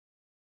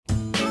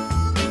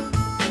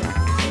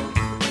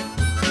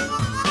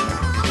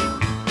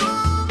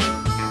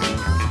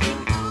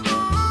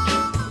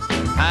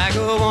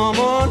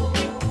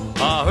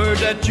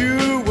heard that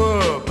you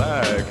were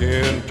back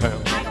in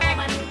town.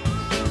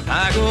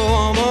 Tiger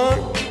woman,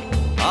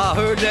 I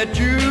heard that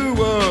you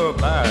were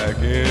back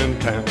in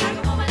town.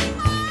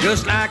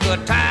 Just like a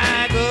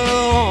tiger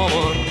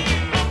woman,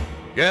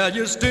 yeah,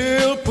 you're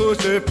still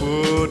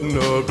pussyfooting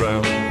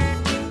around.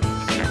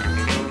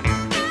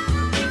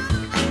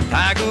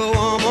 Tiger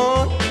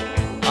woman,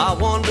 I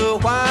wonder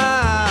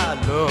why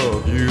I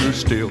love you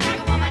still.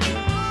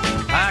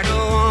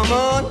 Tiger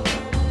woman,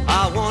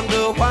 I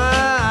wonder why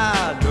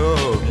I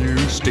love you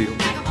still.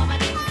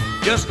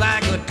 Just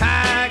like a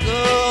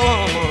tiger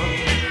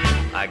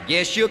woman, I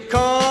guess you'll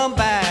come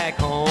back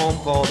home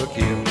for the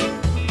kill.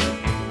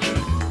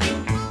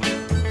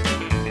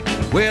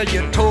 Well,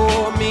 you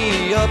tore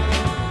me up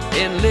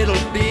in little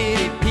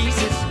bitty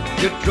pieces.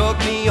 You drug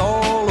me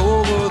all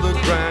over the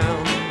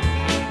ground.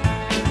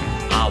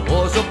 I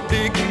was a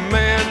big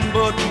man,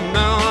 but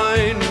now I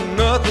ain't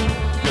nothing.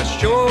 You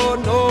sure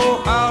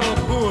know how to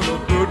put a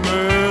good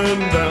man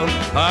down.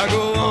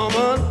 Tiger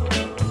woman,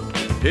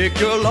 take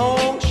your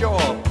long,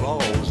 sharp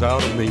claws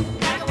out of me.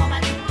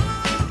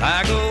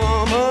 Tiger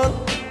woman,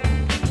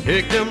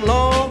 take them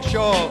long,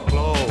 sharp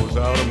claws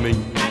out of me.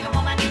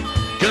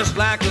 Just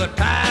like a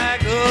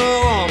tiger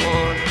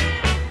woman,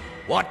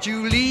 what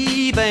you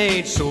leave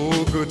ain't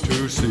so good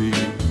to see.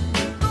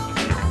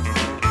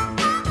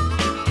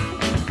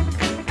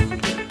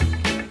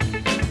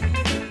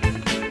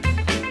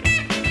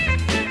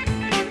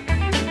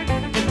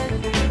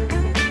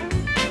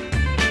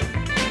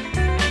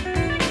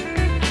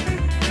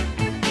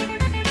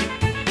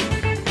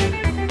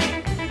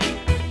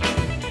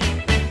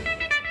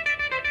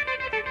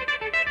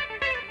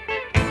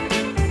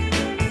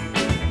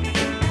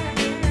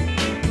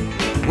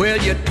 Well,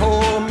 you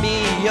tore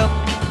me up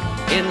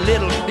in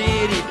little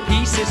bitty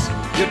pieces.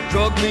 You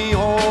drug me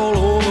all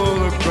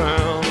over the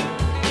ground.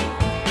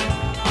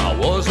 I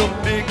was a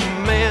big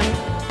man,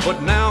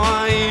 but now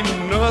I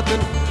ain't nothing.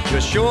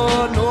 You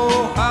sure know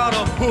how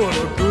to put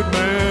a good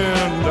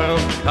man down.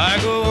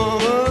 Tiger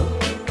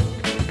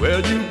woman,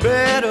 well, you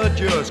better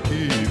just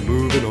keep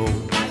moving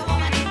on.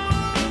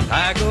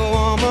 Tiger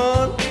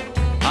woman,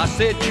 I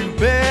said you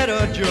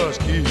better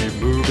just keep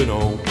moving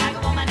on.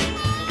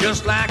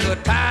 Just like a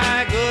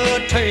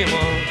tiger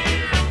tamer,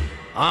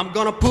 I'm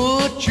gonna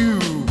put you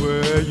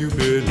where you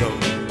belong.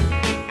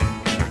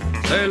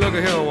 Say, look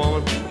at here,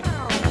 woman.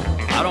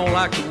 I don't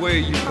like the way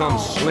you come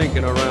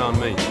slinking around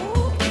me.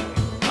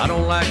 I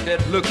don't like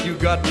that look you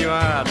got in your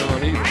eye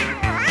none either.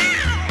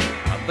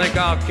 I think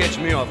I'll catch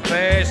me a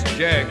fast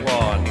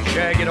Jaguar and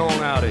shag it on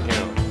out of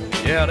here.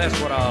 Yeah, that's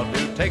what I'll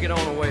do. Take it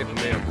on away from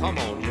here. Come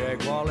on,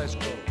 Jaguar, let's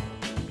go.